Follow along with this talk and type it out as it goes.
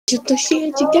Eu tô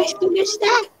cheia de gás pra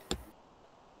gastar.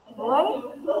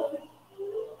 Oi?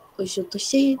 Hoje eu tô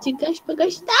cheia de gás pra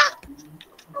gastar.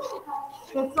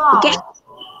 Pessoal, O quê?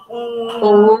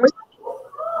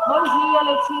 bom dia,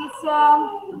 Letícia.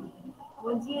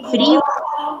 Bom dia, Frio.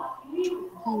 Diego.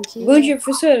 Bom dia. Bom dia,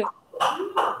 professora.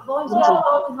 Bom dia a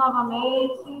todos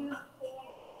novamente.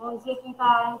 Bom dia quem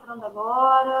está entrando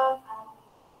agora.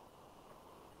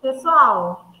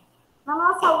 Pessoal, na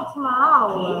nossa última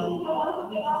aula,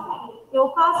 eu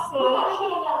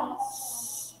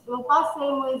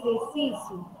passei um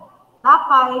exercício da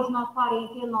página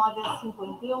 49 a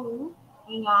 51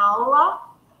 em aula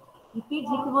e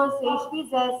pedi que vocês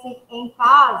fizessem em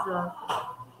casa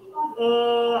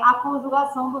a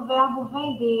conjugação do verbo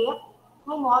vender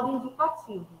no modo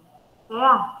indicativo,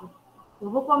 certo? Eu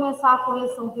vou começar a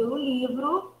correção pelo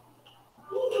livro.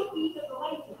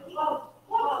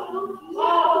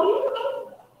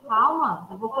 Calma,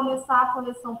 eu vou começar a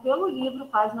correção pelo livro,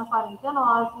 página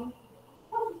 49.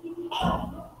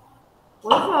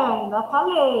 Pois é, ainda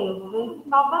falei, eu vou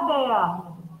verificar o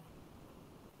caderno.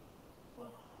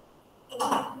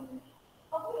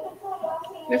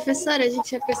 Professora, a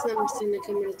gente vai precisar mostrar na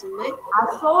câmera também?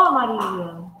 Achou,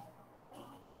 Maria?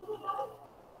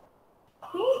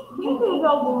 Quem teve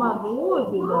alguma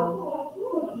dúvida,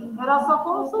 era só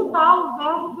consultar o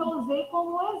verbo que eu usei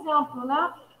como exemplo,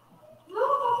 né?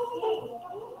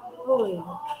 Oi.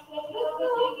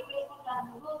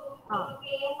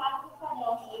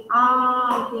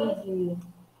 Entendi.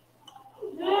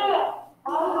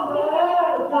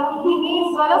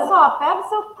 Vinícius, olha só, pega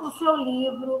o seu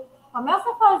livro, começa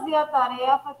a fazer a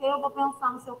tarefa, que aí eu vou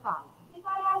pensar no seu caso.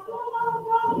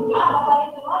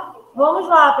 Vamos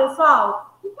lá, pessoal.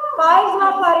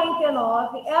 Página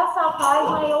 49. Essa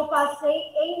página eu passei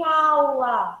em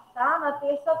aula, tá? Na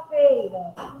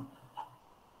terça-feira.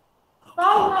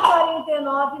 Página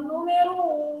 49, número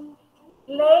 1.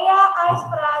 Leia as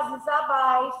frases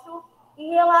abaixo e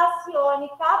relacione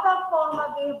cada forma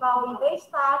verbal em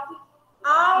destaque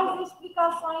às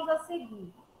explicações a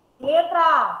seguir. Letra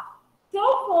A. Se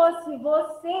eu fosse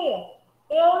você,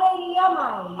 eu leria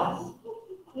mais.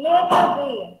 Letra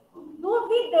B.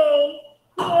 Duvidei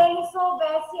que ele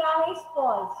soubesse a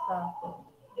resposta.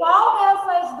 Qual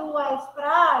dessas duas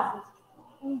frases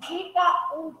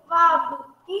indica um fato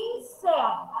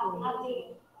incerto? A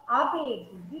B. A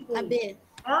B.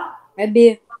 É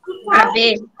B. E qual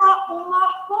é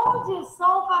uma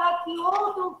condição para que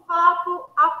outro fato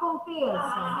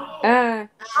aconteça?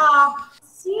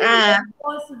 Se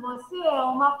fosse você, é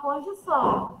uma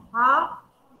condição, tá?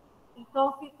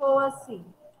 Então, ficou assim.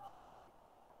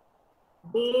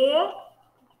 B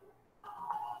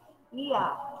e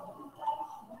A.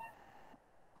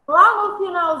 Lá no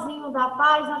finalzinho da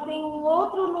página tem um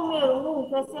outro número 1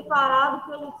 que é separado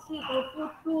pelo título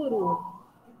futuro.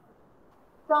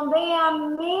 Também é a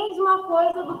mesma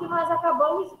coisa do que nós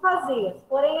acabamos de fazer,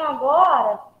 porém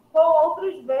agora com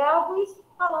outros verbos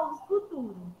falando de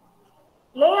futuro.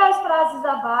 Leia as frases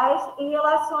abaixo e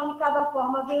relacione cada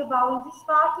forma verbal em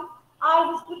destaque às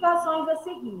explicações a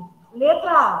seguir.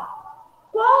 Letra A.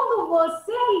 Quando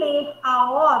você ler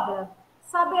a obra,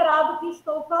 saberá do que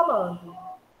estou falando.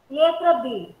 Letra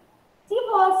B. Se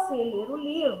você ler o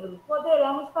livro,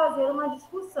 poderemos fazer uma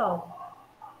discussão.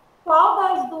 Qual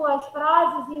das duas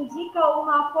frases indica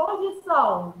uma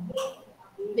condição?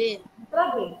 B. Letra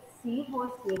B. Se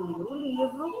você ler o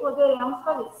livro, poderemos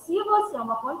fazer. Se você é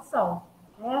uma condição,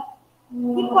 né?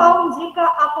 E qual indica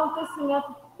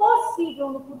acontecimento possível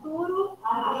no futuro?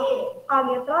 A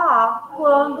letra A.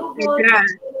 Quando você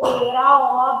ler a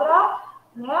obra,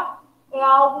 né? É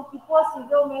algo que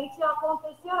possivelmente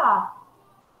acontecerá.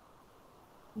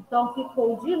 Então,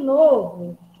 ficou de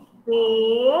novo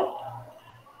B.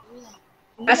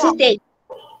 Acertei.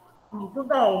 Muito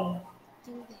bem.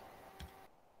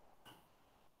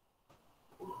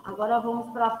 Agora vamos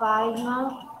para a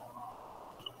página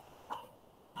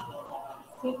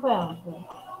 50.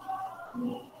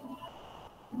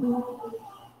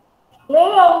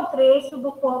 Leia um trecho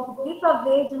do conto Fita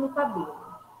Verde no Cabelo.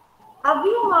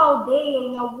 Havia uma aldeia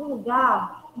em algum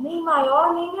lugar, nem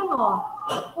maior nem menor,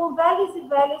 com velhos e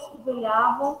velhas que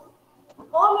velhavam,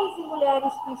 homens e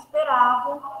mulheres que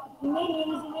esperavam, e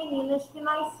meninos e meninas que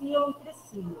nasciam e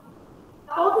cresciam.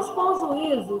 Todos com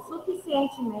juízo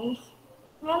suficientemente,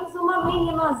 menos uma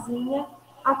meninazinha,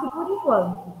 aqui por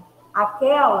enquanto.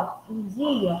 Aquela, um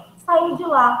dia, saiu de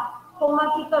lá, com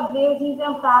uma fita verde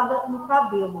inventada no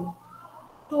cabelo.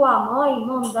 Sua mãe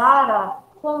mandara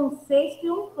com um cesto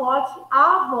e um pote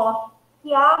à avó,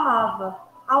 que a amava,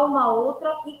 a uma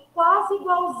outra e quase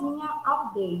igualzinha à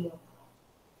aldeia.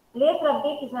 Letra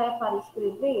B, que já é para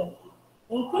escrever,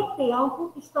 Em que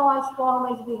tempo estão as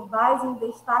formas verbais em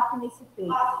destaque nesse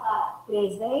texto?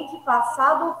 Presente,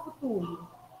 passado ou futuro?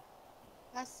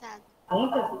 Passado.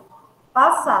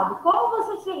 Passado. Como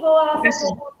você chegou a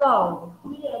essa conclusão?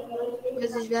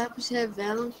 Pois os verbos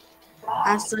revelam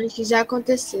ações que já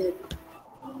aconteceram.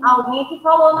 Alguém que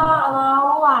falou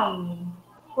na online.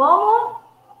 Como?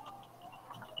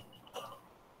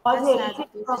 Pode Passado. repetir,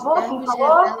 por Pois os favor, quem verbos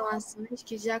falou? revelam ações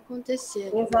que já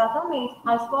aconteceram. Exatamente.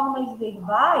 As formas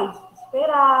verbais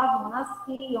esperavam,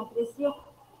 nasciam, cresciam,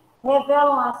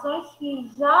 revelam ações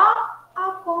que já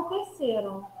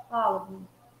aconteceram. Fala, Vini.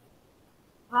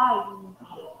 Vai, Vini.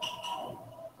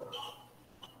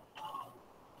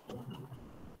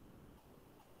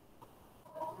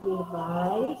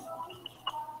 Verbais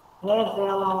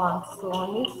revelam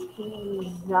ações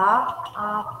que já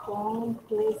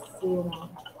aconteceram.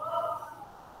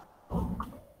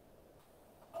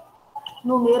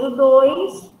 Número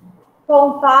 2,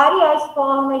 compare as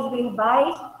formas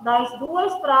verbais das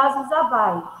duas frases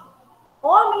abaixo.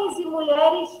 Homens e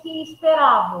mulheres que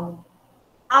esperavam.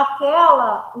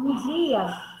 Aquela, um dia,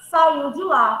 saiu de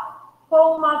lá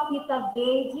com uma fita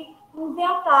verde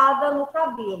inventada no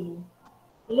cabelo.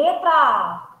 Letra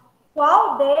A.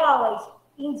 Qual delas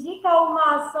indica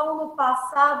uma ação no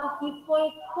passado que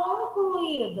foi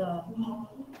concluída?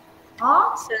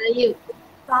 Saiu.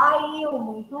 Saiu,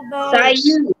 muito bem.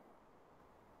 Saiu.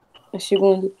 A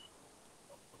segunda.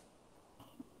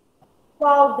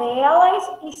 Qual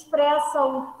delas expressa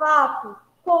um fato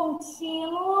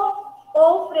contínuo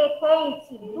ou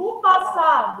frequente do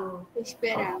passado?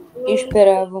 Esperava.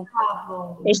 Esperavam.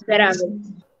 Esperava.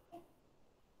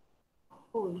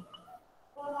 Foi.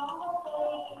 Eu não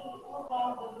botei o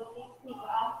verbo, eu botei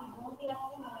explicar a segunda e a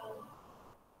primeira.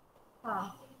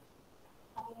 Tá.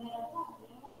 A primeira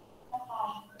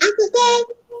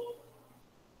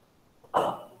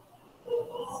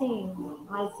sim,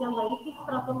 mas sendo aí, fica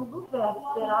tratando do verbo.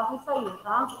 Esperava e saiu,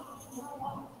 tá?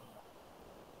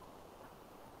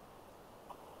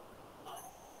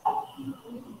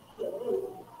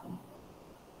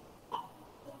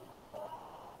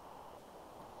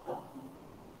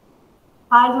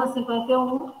 Página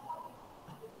 51.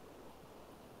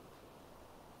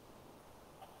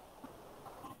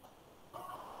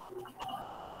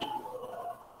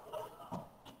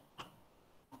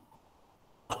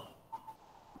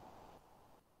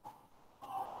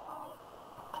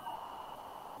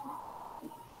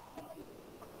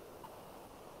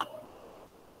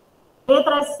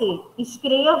 Letra C.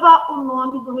 Escreva o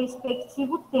nome do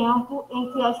respectivo tempo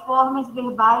em que as formas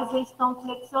verbais estão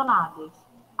flexionadas.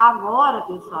 Agora,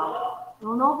 pessoal,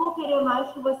 eu não vou querer mais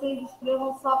que vocês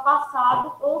escrevam só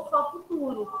passado ou só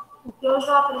futuro, porque eu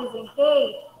já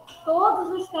apresentei todos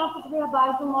os tempos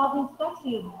verbais do modo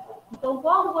indicativo. Então,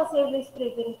 quando vocês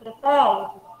escreverem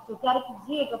pretérito, eu quero que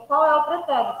diga qual é o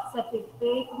pretérito, se é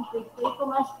perfeito, imperfeito ou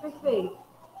mais perfeito.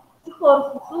 Se for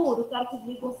o futuro, quero que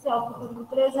digam se é o futuro do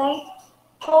presente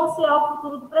ou se é o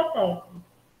futuro do pretérito.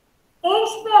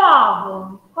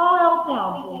 Esperavam. Qual é o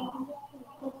tempo?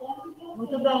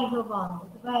 Muito bem, Giovana.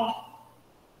 Muito bem.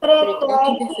 Pretérito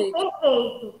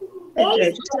imperfeito.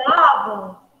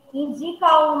 Esperavam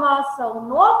indica uma ação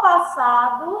no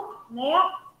passado, né?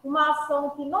 Uma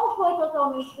ação que não foi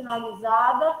totalmente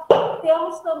finalizada.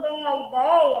 Temos também a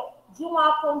ideia de um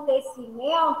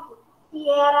acontecimento que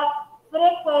era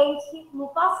frequente no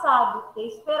passado, que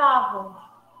esperavam.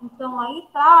 Então, aí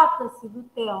trata-se do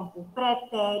tempo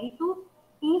pretérito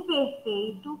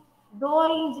imperfeito do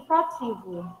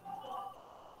indicativo.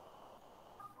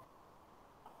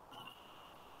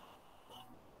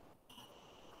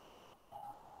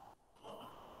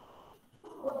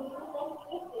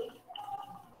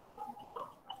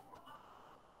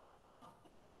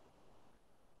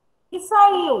 E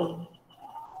saiu.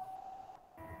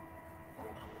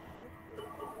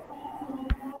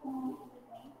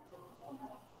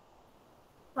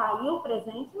 Saiu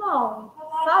presente? Não.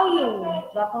 Saiu.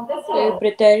 Já aconteceu. É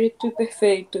pretérito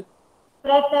perfeito.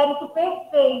 Pretérito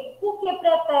perfeito. Por que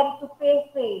pretérito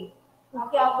perfeito?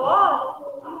 Porque agora...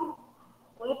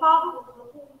 Oi, Paulo?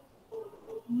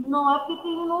 Não é porque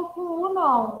terminou com U,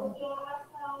 não.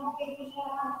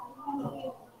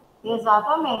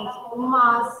 Exatamente.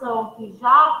 Uma ação que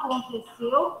já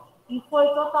aconteceu e foi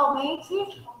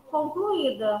totalmente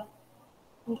concluída.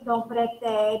 Então,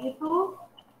 pretérito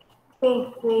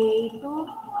perfeito.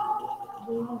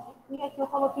 E aqui eu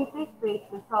coloquei perfeito,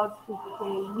 pessoal. Desculpa, que é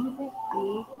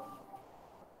imperfeito.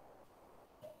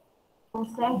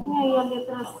 Consertem aí a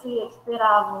letra C,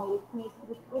 esperavam, eu tinha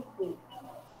escrito perfeito.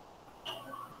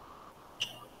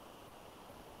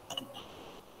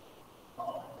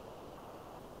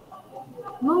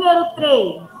 Número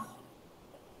 3.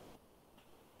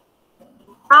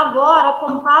 Agora,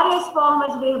 compare as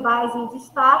formas verbais em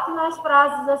destaque nas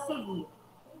frases a seguir.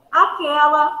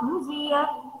 Aquela, um dia,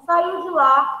 saiu de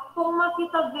lá com uma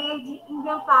fita verde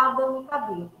inventada no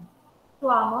cabelo.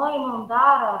 Sua mãe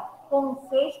mandara com um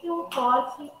cesto e um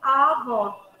pote à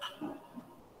avó.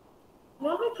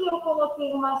 Lembra que eu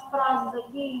coloquei umas frases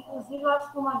aqui? Inclusive, eu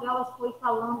acho que uma delas foi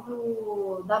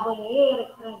falando da banheira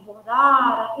que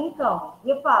transbordara. Então,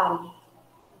 repare,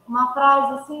 uma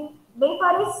frase assim, bem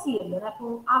parecida, né,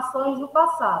 com ações do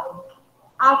passado.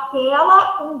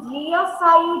 Aquela um dia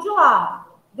saiu de lá.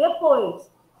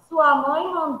 Depois, sua mãe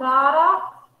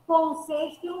mandara com um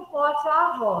cesto e um pote à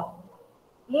avó.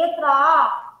 Letra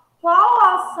A, qual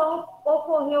ação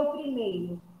ocorreu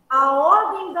primeiro? A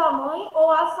ordem da mãe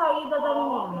ou a saída da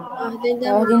menina? Ordem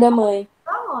da A ordem da mãe.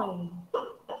 Da mãe.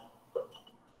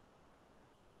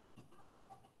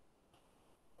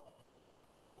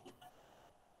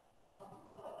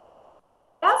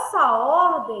 Essa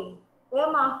ordem é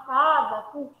marcada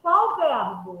por qual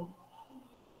verbo?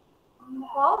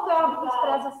 Qual verbo que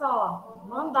expressa essa ordem?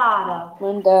 Mandara.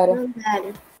 Mandara.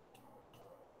 Mandaram.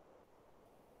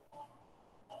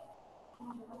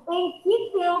 Em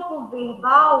que tempo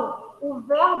verbal o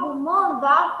verbo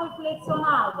mandar foi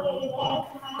flexionado?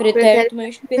 Pretérito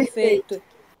mais perfeito.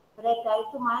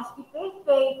 Pretérito mais que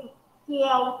perfeito, que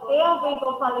é o termo que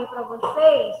eu falei para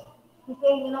vocês, que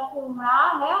termina com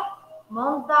ra, né?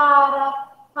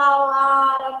 Mandara,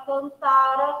 falara,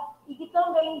 cantara, e que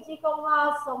também indica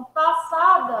uma ação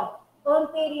passada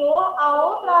anterior a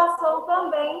outra ação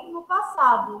também no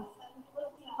passado.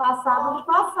 Passado no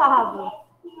passado.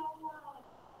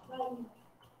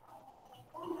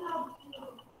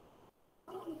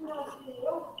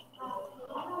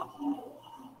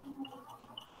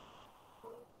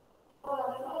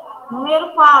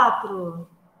 Número 4.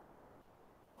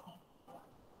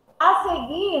 A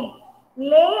seguir,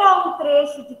 leia um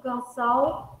trecho de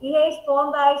canção e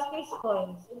responda às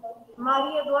questões.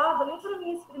 Maria Eduarda, lê para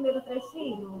mim esse primeiro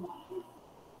trechinho.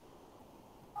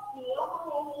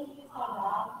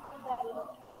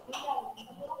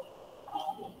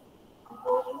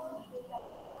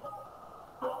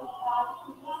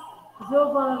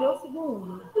 Giovana, lê o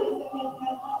segundo.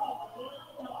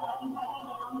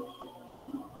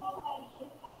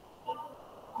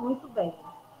 Muito bem.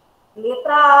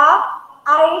 Letra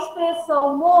A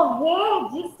expressão morrer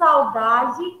de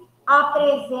saudade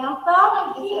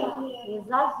apresenta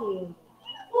exagero.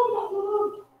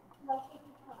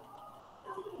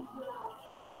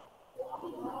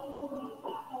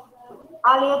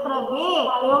 A letra B,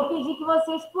 eu pedi que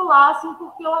vocês pulassem,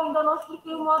 porque eu ainda não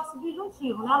expliquei o modo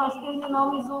subjuntivo, né? Nós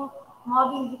terminamos o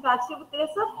modo indicativo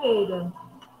terça-feira.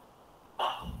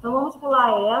 Então, vamos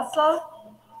pular essa.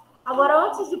 Agora,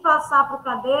 antes de passar para o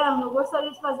caderno, eu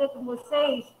gostaria de fazer com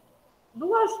vocês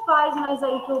 2 páginas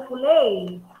aí que eu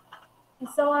pulei, que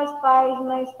são as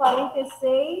páginas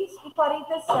 46 e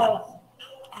 47.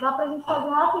 Dá para a gente fazer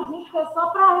rapidinho, porque é só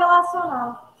para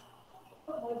relacionar.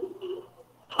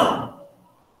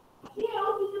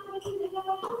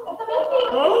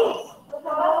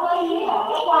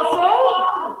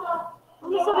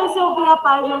 Deixa eu ver se eu vi a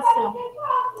página certa.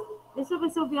 Deixa eu ver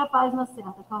se eu vi a página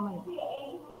certa. Calma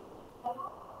aí.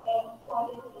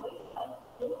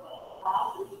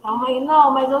 Calma aí.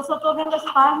 Não, mas eu só estou vendo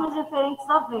as páginas referentes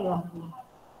a verbo.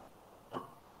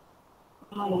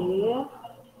 Calma aí.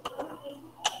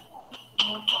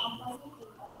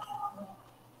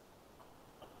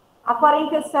 A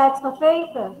 47 está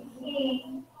feita?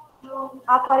 Sim.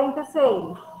 A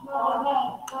 46?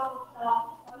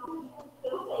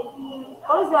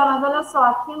 Pois é, mas olha só,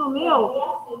 aqui no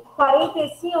meu,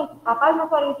 45, a página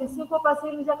 45 eu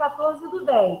passei no dia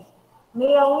 14/10.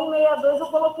 61 e 62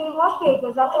 eu coloquei no ok, que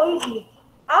eu já corrigi.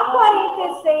 A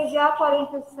 46 e a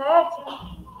 47,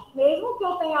 mesmo que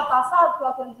eu tenha passado, que eu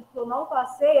acredito que eu não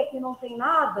passei, aqui não tem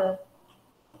nada,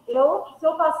 se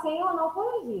eu passei, eu não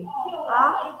corrigi,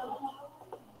 tá?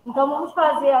 Então, vamos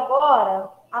fazer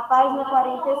agora a página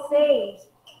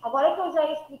 46. Agora que eu já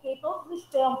expliquei todos os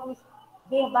tempos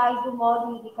verbais do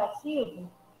modo indicativo,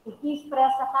 o que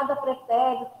expressa cada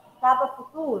pretérito, cada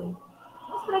futuro,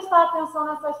 vamos prestar atenção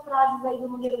nessas frases aí do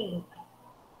número 1.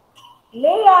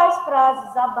 Leia as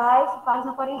frases abaixo,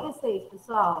 página 46,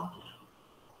 pessoal.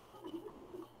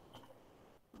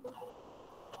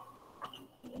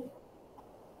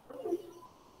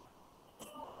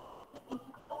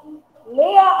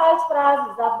 Leia as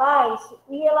frases abaixo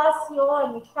e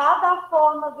relacione cada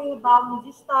forma verbal em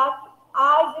destaque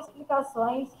às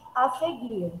explicações a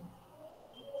seguir.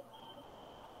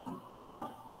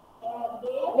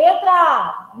 Letra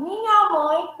A. Minha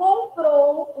mãe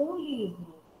comprou um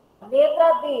livro.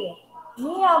 Letra B.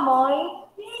 Minha mãe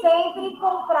sempre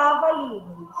comprava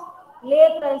livros.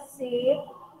 Letra C.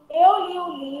 Eu li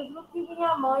o livro que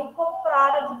minha mãe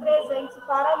comprara de presente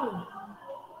para mim.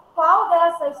 Qual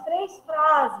dessas três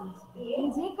frases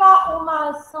indica uma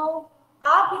ação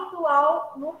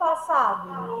habitual no passado?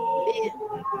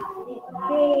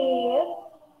 B.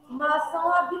 Uma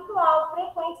ação habitual,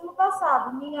 frequente no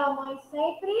passado. Minha mãe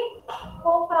sempre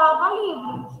comprava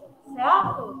livros,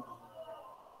 certo?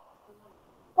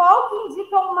 Qual que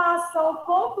indica uma ação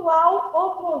pontual,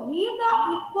 ocorrida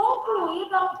e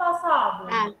concluída no passado?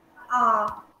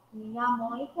 A. Minha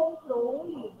mãe comprou um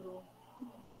livro.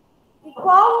 E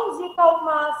qual indica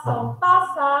uma ação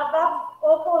passada,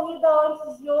 ocorrida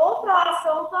antes de outra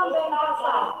ação também no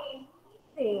passado?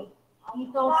 C.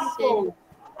 Então, ficou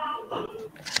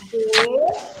B.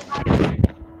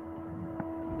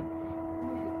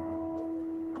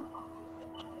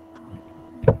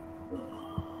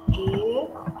 B,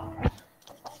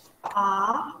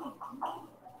 A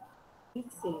e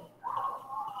C.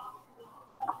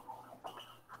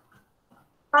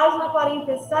 Página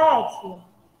 47.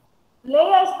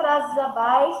 Leia as frases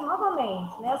abaixo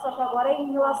novamente, né? Só que agora é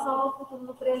em relação ao futuro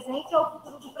do presente e ao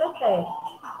futuro do pretérito.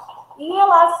 E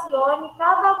relacione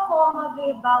cada forma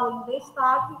verbal em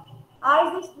destaque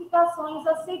às explicações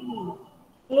a seguir.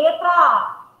 Letra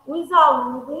A. Os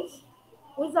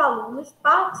alunos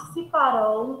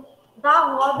participarão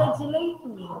da roda de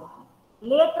leitura.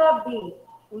 Letra B.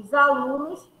 Os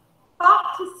alunos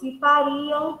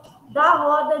participariam da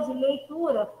roda de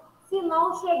leitura se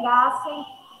não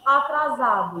chegassem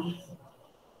atrasados.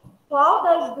 Qual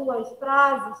das duas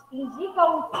frases indica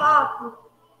um fato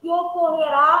que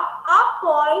ocorrerá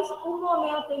após o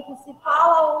momento em que se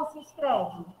fala ou se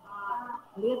escreve?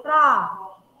 Letra A.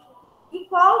 E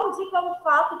qual indica um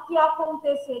fato que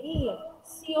aconteceria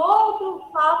se outro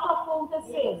fato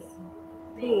acontecesse?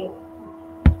 B.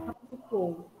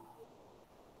 Ficou.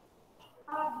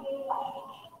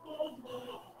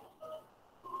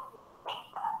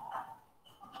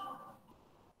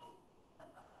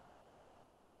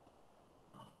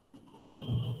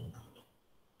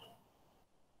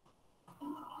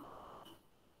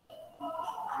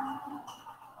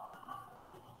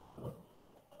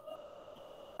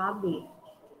 A, B.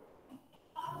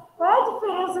 Qual é a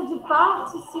diferença de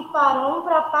participarão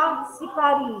para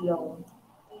participariam?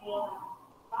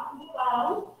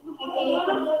 Participarão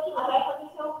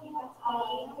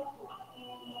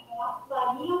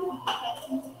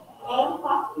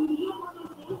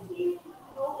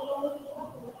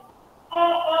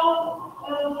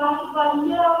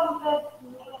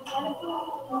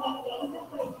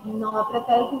não é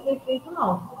pretérito imperfeito,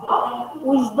 não.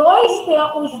 Os dois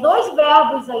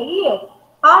verbos aí,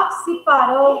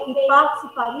 participarão e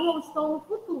participariam, estão no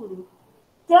futuro.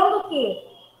 Sendo que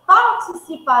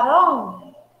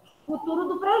participarão, futuro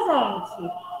do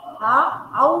presente, tá?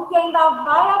 Algo que ainda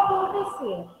vai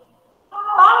acontecer.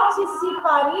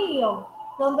 Participariam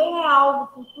também é algo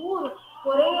futuro,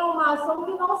 porém é uma ação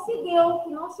que não se deu, que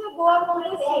não chegou a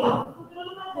acontecer.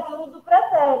 Futuro do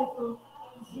pretérito.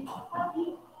 Quem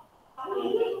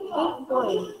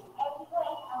foi?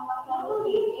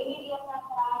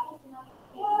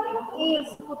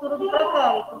 Isso, futuro do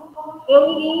pretérito.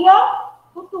 Eu iria,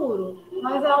 futuro,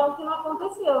 mas é algo que não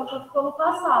aconteceu, que ficou no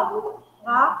passado,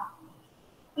 tá?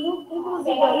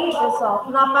 Inclusive aí, pessoal,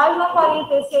 na página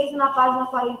 46 e na página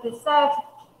 47,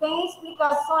 tem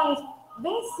explicações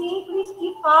bem simples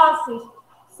e fáceis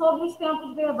sobre os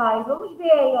tempos verbais. Vamos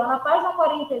ver aí, ó, na página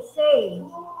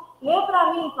 46, lê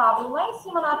para mim, Pablo, lá em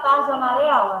cima na tarja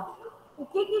amarela, o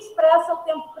que expressa o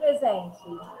tempo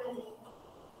presente?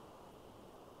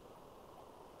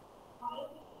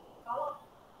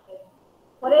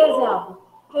 Por exemplo,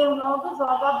 Fernando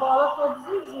joga bola todos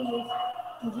os dias.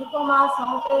 Indica uma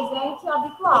ação presente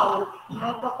habitual,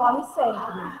 né, que ocorre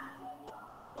sempre.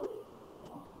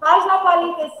 Página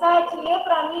 47, lê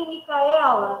para mim,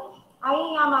 Micaela, aí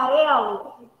em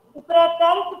amarelo, o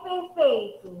pretérito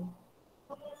perfeito.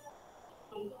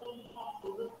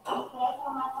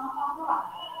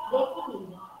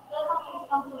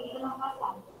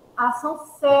 Ação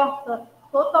certa,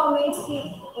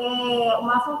 totalmente,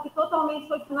 uma ação que totalmente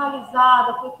foi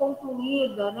finalizada, foi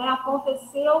concluída, né?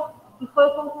 Aconteceu e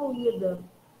foi concluída.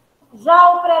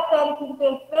 Já o pretérito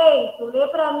imperfeito, lê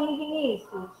para mim,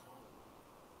 Vinícius.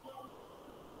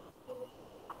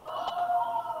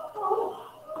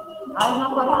 Aí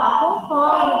não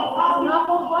acompanha, não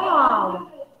acompanha a aula.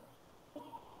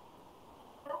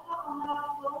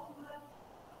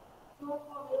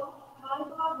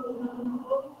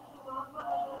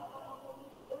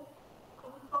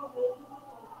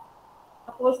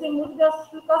 essa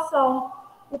explicação.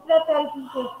 O pretérito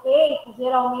imperfeito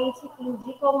geralmente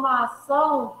indica uma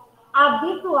ação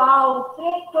habitual,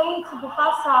 frequente do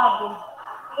passado.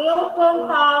 Eu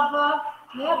cantava,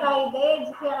 né, da ideia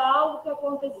de que era algo que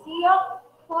acontecia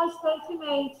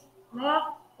constantemente, né?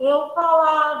 Eu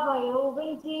falava, eu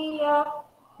vendia,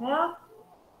 né?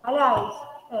 Aliás,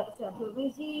 eu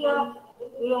vendia,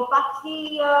 eu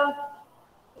partia.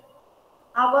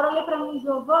 Agora olha para mim,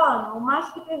 Giovana, o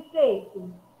mais que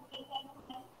perfeito.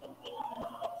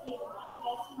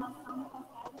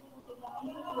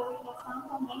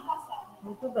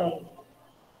 Muito bem.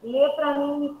 Lê para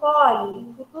mim,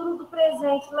 Nicole, futuro do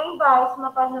presente, lá embaixo,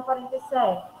 na página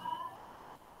 47.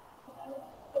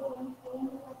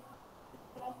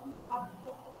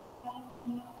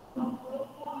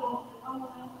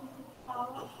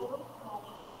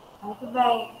 Muito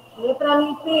bem. Lê para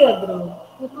mim, Pedro,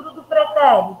 futuro do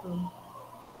pretérito.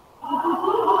 O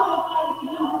futuro do pretérito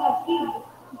indicativo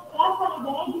expressa a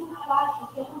ideia de um fato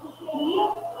que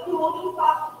aconteceria se o outro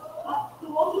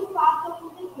fato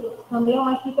acontecer. Também é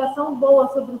uma explicação boa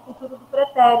sobre o futuro do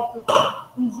pretérito.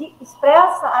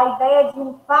 Expressa a ideia de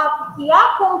um fato que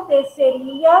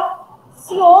aconteceria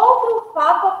se outro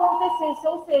fato acontecesse,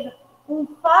 ou seja, um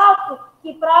fato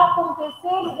que para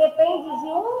acontecer ele depende de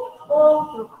um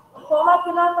outro, como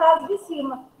aqui na frase de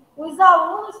cima. Os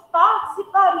alunos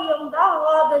participariam da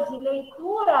roda de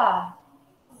leitura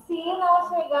se não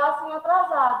chegassem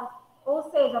atrasados. Ou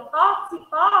seja,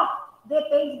 participar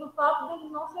depende do fato de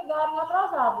eles não chegarem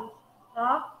atrasados.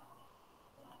 Tá?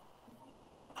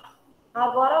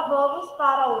 Agora vamos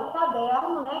para o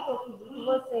caderno, né, que eu pedi que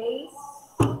vocês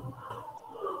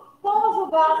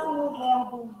conjugassem o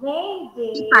verbo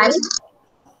vender.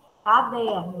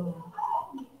 Caderno.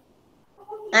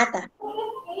 Ah, tá.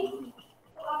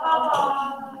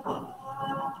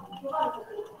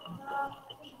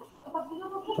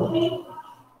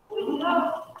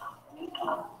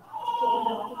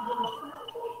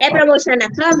 É para mostrar na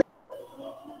câmera?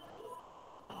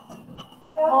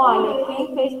 Olha,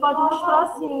 quem fez pode mostrar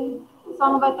sim. Só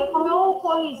não vai ter como eu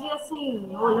corrigir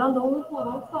assim, olhando um por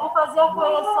um, porque eu vou fazer a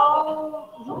correção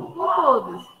junto com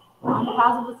todos. No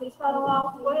caso, vocês farão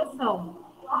a correção.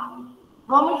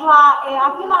 Vamos lá,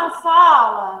 aqui na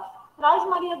sala, traz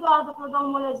Maria Eduarda para dar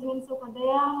uma olhadinha no seu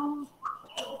caderno.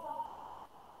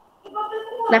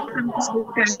 Dá para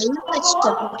mostrar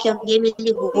aí, porque alguém me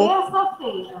ligou.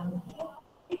 Terça-feira.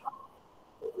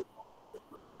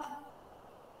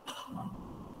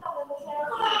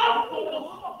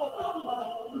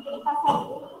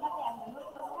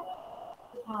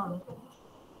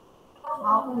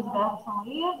 Alguns verbos estão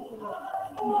ali?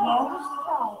 Os verbos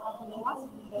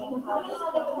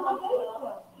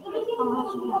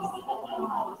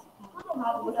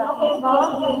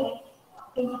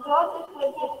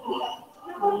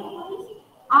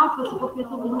Ah, se você copiar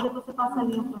tudo, depois você passa a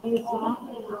linha para isso, né?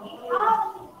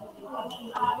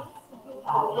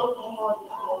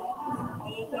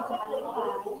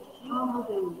 Meu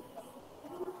Deus.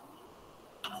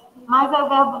 Mas aí o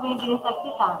verbo vender está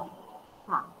aqui, tá.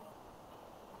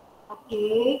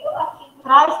 Ok.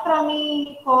 Traz para mim,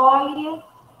 Nicole.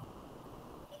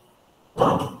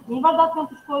 Nem vai dar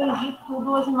tempo de corrigir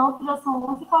tudo hoje não, porque já são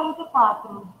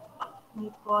 11h44.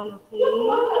 Nicole, ok.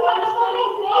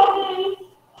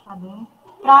 Tá bem.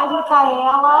 Traz,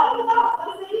 Micaela.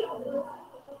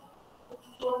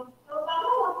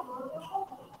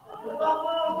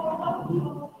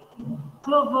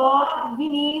 Provou.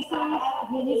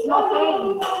 Vinícius não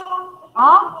fez.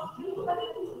 Ó.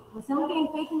 Você não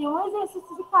tem feito nenhum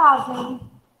exercício de casa, hein?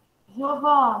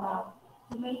 Giovana.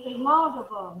 Também fez não,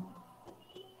 Giovana?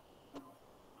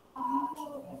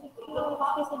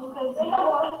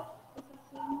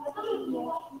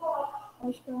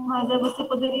 Mas aí você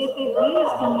poderia ter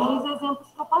visto nos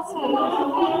exemplos que eu passei.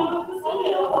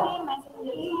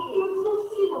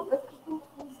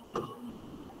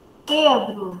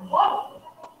 Pedro,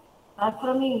 traz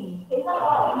para mim.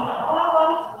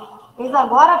 Fez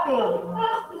agora, Pedro?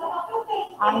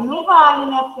 Aí não vale,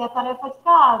 né? Porque é tarefa de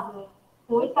casa.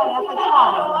 Foi tarefa de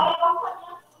casa.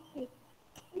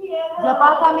 De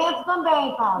apartamento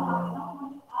também,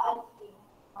 Pablo.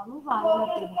 Não vale,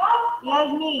 né, Pedro?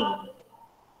 Yasmin,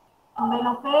 também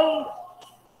não fez?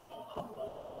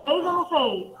 Fez ou não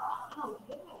fez?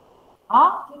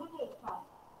 Ó?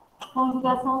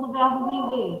 Conjugação do verbo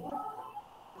vender.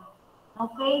 Não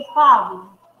fez, Pablo?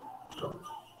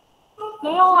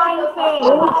 Quem online fez?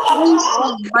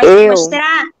 Pode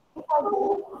mostrar?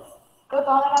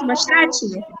 Pode mostrar,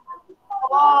 tia?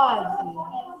 Pode.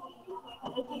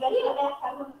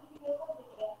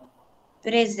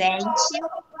 Presente.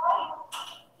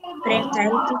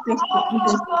 pretérito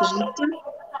imperfeito,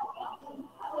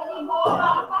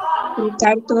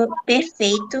 pretérito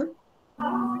perfeito,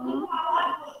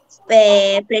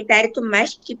 pretérito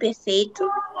mais que perfeito,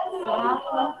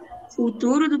 certo?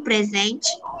 futuro do presente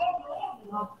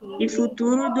e Ok.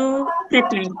 futuro do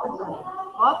pretérito.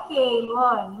 Ok,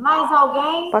 Luane. Mais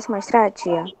alguém? Posso mostrar,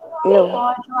 tia? Eu.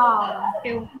 Pode, Laura.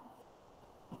 Eu.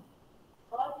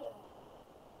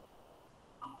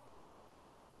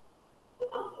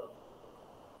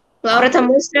 Laura tá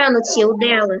mostrando, tia, o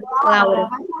dela. Laura.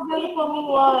 Vai fazendo como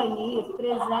Luane. Isso.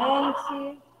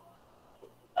 Presente.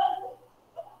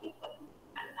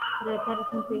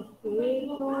 Pretérito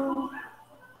imperfeito.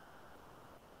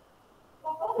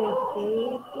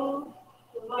 Perfeito.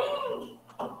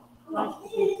 Mais que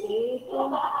perfeito.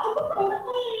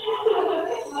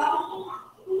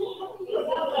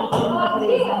 Futuro no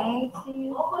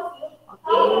presente. Ok.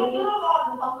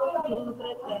 Futuro no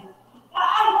pretérito.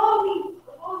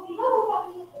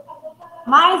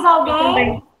 Mais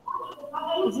alguém?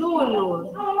 Júlio.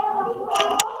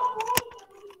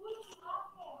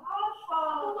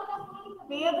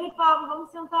 Pedro e Pablo,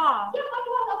 vamos sentar.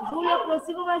 Júlia,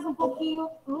 aproxima mais um pouquinho.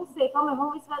 Não sei, calma aí,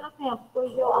 vamos ver se vai dar tempo.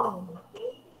 Depois de um.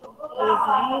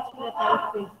 Presente,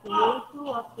 pretérito perfeito,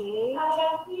 ok.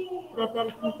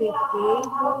 Pretérito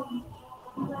imperfeito.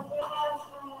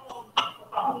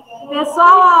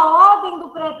 Pessoal, a ordem do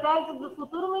pretérito do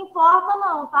futuro não importa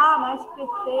não, tá? Mas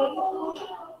perfeito,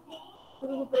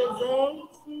 futuro do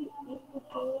presente e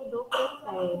futuro do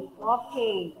pretérito.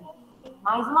 Ok.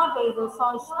 Mais uma vez, eu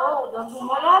só estou dando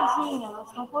uma olhadinha, não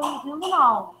estou corrigindo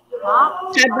não, tá? Tá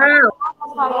bom,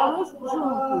 Nós faremos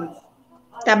juntos.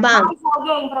 tá bom. Mais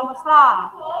alguém para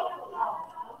mostrar?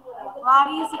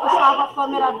 Larissa, que estava com a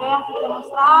câmera aberta, quer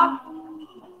mostrar?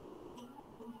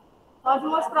 Pode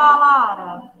mostrar,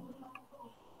 Lara.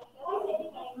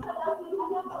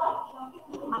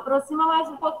 Aproxima mais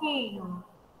um pouquinho.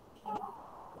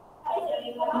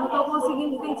 Não estou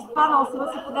conseguindo identificar, não. Se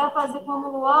você puder fazer como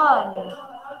Luane,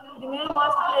 primeiro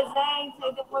mostra o presente,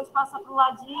 aí depois passa para o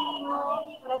ladinho,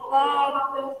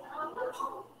 pretérito.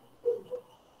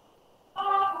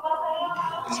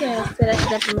 Tia, será que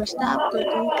dá pra mostrar? Porque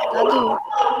eu tô no computador.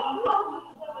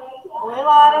 Oi,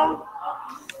 Lara.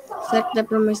 Será que dá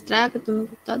pra mostrar? Que eu tô no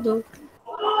computador.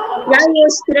 Vai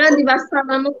mostrando e vai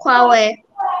falando qual é.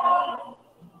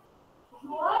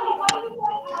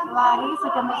 Larissa,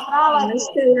 quer mostrar, Larissa?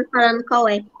 Mostrando, falando qual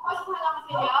é.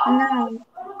 Não.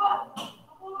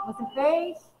 Você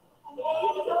fez?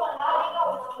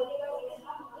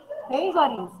 Fez,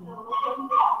 Larissa?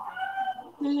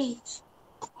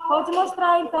 Pode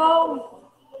mostrar, então.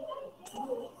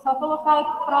 Só colocar aí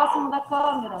próximo da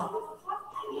câmera.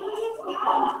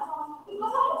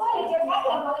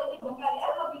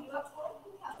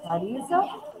 Larissa?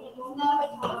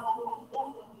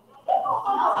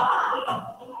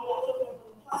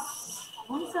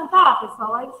 Vamos sentar,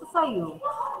 pessoal. Aí você saiu.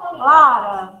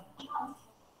 Lara,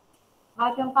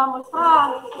 vai tentar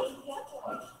mostrar?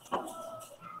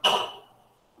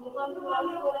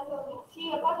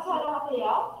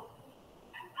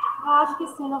 Eu acho que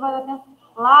sim, não vai dar tempo.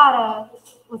 Lara,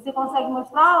 você consegue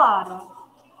mostrar, Lara?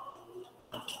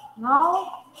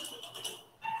 Não?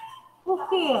 Por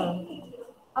quê?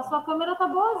 A sua câmera tá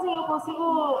boazinha, eu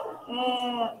consigo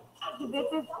te ver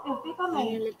Minha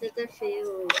perfeitamente. letra tá feia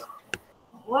hoje.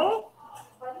 Oi?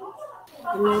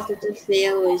 A minha letra tá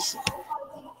feia hoje.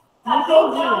 Não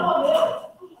entendi.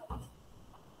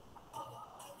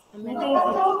 A minha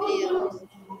letra tá feia hoje.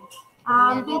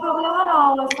 Ah, não tem problema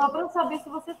não, é só para eu saber se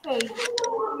você fez.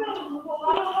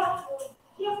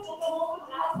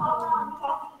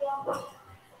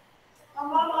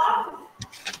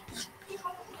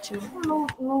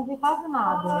 Não vi quase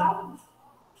nada.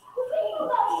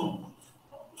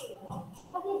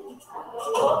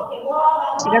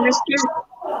 Chega na esquerda.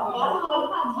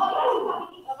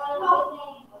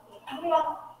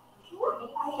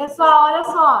 Pessoal, olha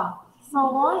só.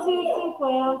 São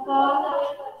 11h50.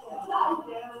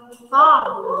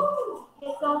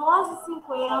 São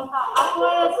 11h50. A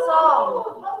correção.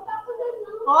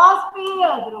 Ó,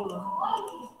 Pedro.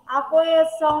 A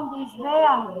correção dos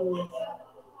verbos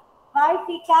vai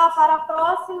ficar para a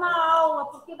próxima aula,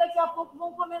 porque daqui a pouco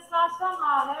vão começar a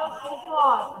chamar, né, os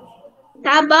professores?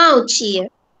 Tá bom, tia.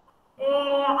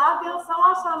 Atenção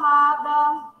à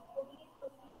chamada.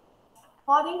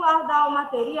 Podem guardar o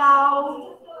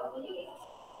material.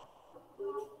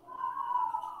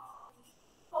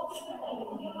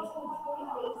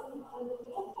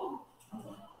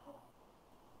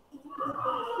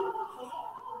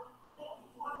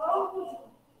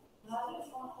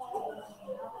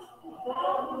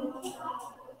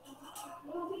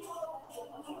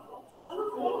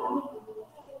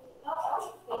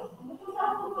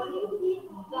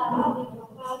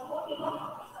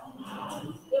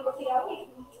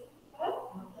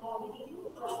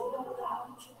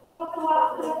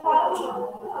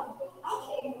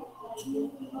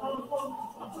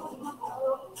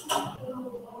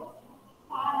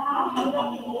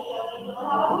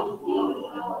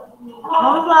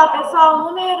 Vamos lá, pessoal.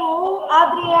 Número 1,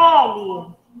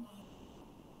 Adriele.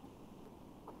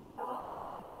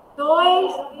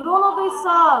 2, Bruno dos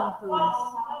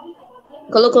Santos.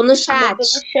 Colocou no chat.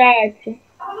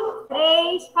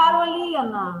 3,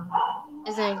 Carolina.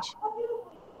 Presente.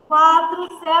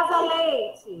 4, César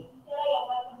Leite.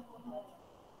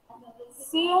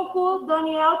 5,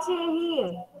 Daniel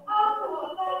Thierry.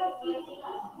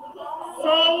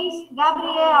 6,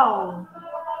 Gabriel.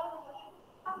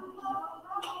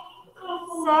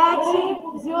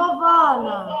 7,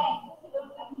 Giovana.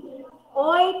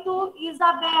 8,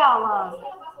 Isabela.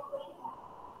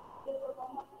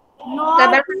 9,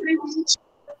 Isabela tá presente.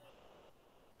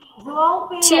 João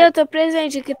Pedro. Tia, eu tô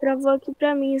presente, que travou aqui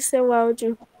pra mim o seu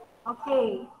áudio.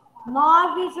 Ok.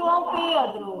 9, João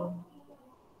Pedro.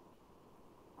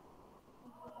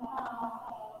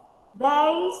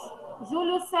 10,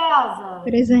 Júlio César.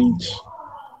 Presente.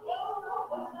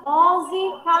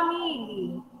 11,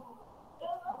 Camille.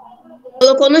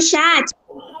 Colocou no chat.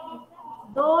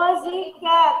 12,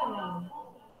 Kathleen.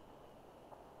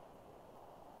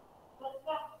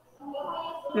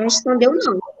 Não respondeu,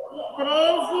 não.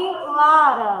 13,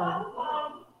 Lara.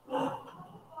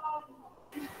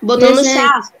 Botou no Presente.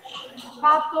 chat.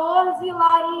 14,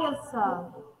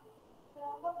 Larissa.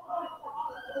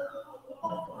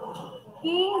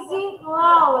 15,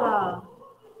 Laura.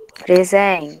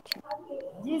 Presente.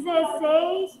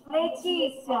 16,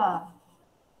 Letícia.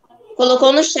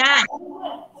 Colocou no chat.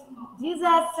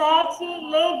 17,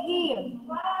 Levi.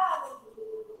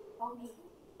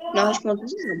 Não respondeu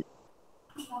nada.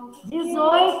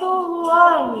 18,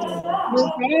 Luane.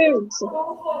 Presente.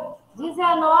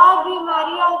 19,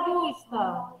 Maria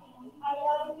Augusta.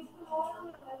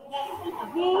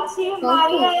 20,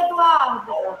 Maria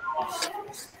Eduarda.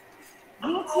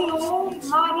 21,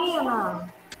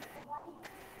 Marina.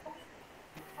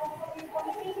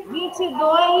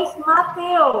 22,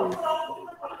 Matheus.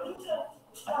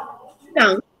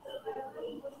 Não.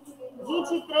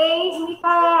 23,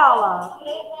 Micaela.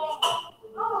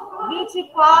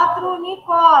 24,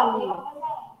 Nicole.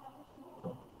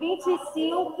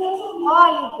 25,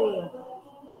 Oliver.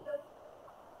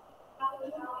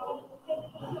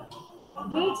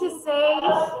 26,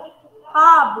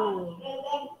 Pablo.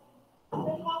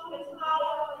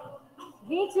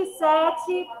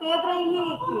 27, Pedro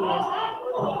Henrique.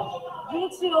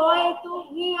 28,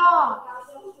 Rian.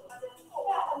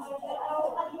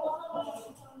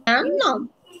 Ah, não.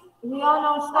 Rian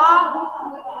não está?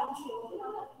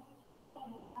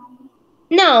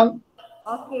 Não.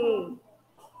 Ok.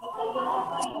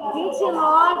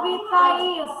 29,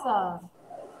 Thaísa.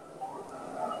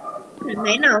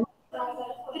 Também não.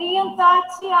 30,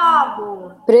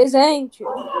 Tiago. Presente.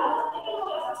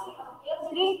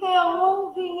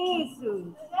 31,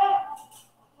 Vinícius.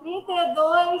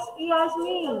 32,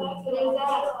 Yasmin.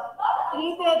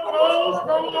 33,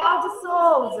 Daniel de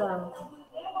Souza.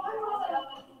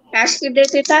 Acho que ele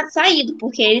deve ter saído,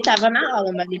 porque ele estava na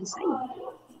aula, mas ele saiu.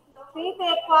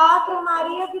 34,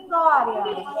 Maria Vitória.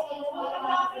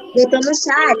 Botou no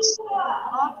chat.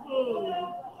 Ok.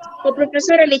 Ô,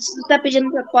 professora Letícia está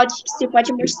pedindo se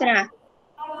pode mostrar.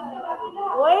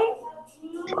 Oi?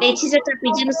 Letícia está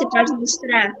pedindo se pode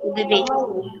mostrar o dever de casa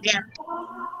dela.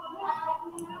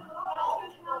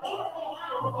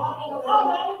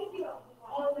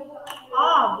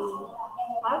 Áudio.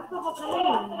 Faz o que eu vou pra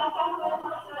mim.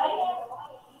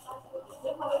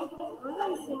 Olha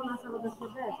em cima na sala da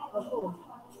Chevette, por favor.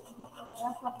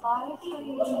 Essa parte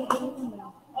e...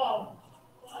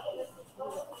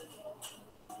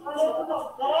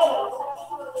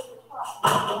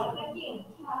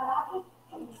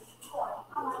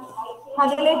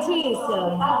 Cadê Letícia?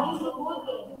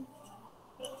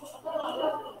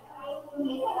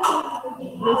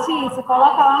 Letícia,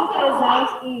 coloca lá no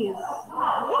presente. Isso.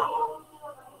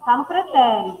 Tá no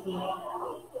pretérito.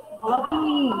 Coloca no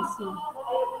início.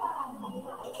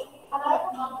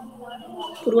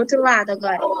 Por outro lado,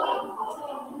 agora.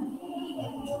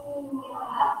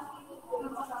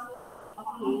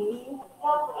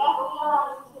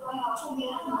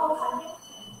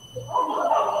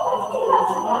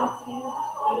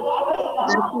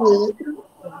 Agora pro outro.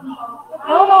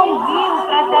 Eu não vi o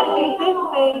pretérito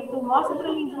imperfeito. Mostra pra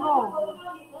mim de novo.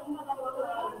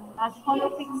 Acho que quando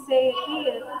eu fixei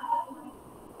aqui,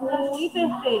 o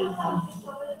imperfeito.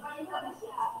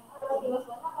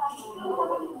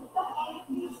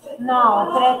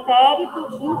 Não, pretérito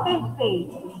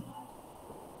imperfeito.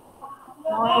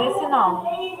 Não é esse, não.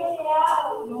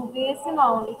 Não vi esse,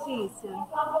 não, Letícia.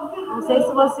 Não sei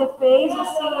se você fez ou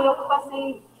se eu que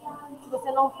passei. Se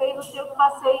você não fez, ou se eu que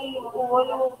passei o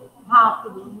olho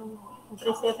rápido. Não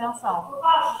prestei atenção.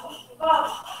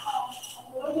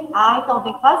 Ah, então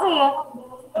tem que fazer.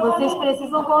 Vocês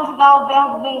precisam conjugar o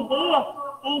verbo vender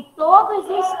em todos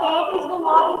os tempos do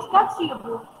modo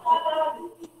indicativo.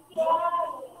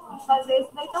 Tem que fazer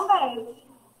isso daí também.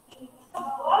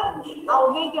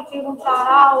 Alguém quer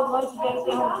perguntar algo antes de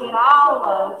interromper a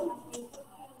aula?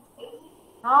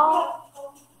 Não?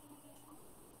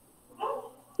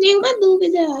 Nenhuma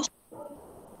dúvida, eu acho.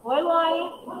 Oi, Luane.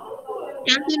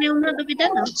 Eu não tenho nenhuma dúvida,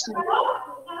 não.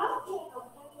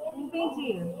 Não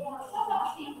entendi.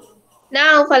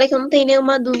 Não, eu falei que eu não tenho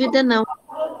nenhuma dúvida, não.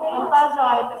 Então tá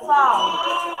jóia,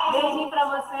 pessoal. Beijinho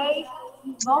pra vocês.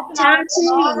 Bom Tchau, final de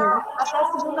semana. tia. Até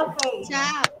segunda-feira.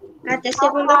 Tchau. Até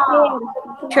segunda-feira.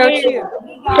 Tchau, tia.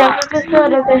 Obrigada.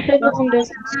 Professora. Até Boa segunda.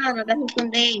 semana, dá com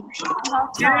Deus.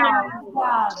 Tchau, tchau.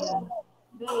 Obrigada.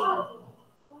 Beijo.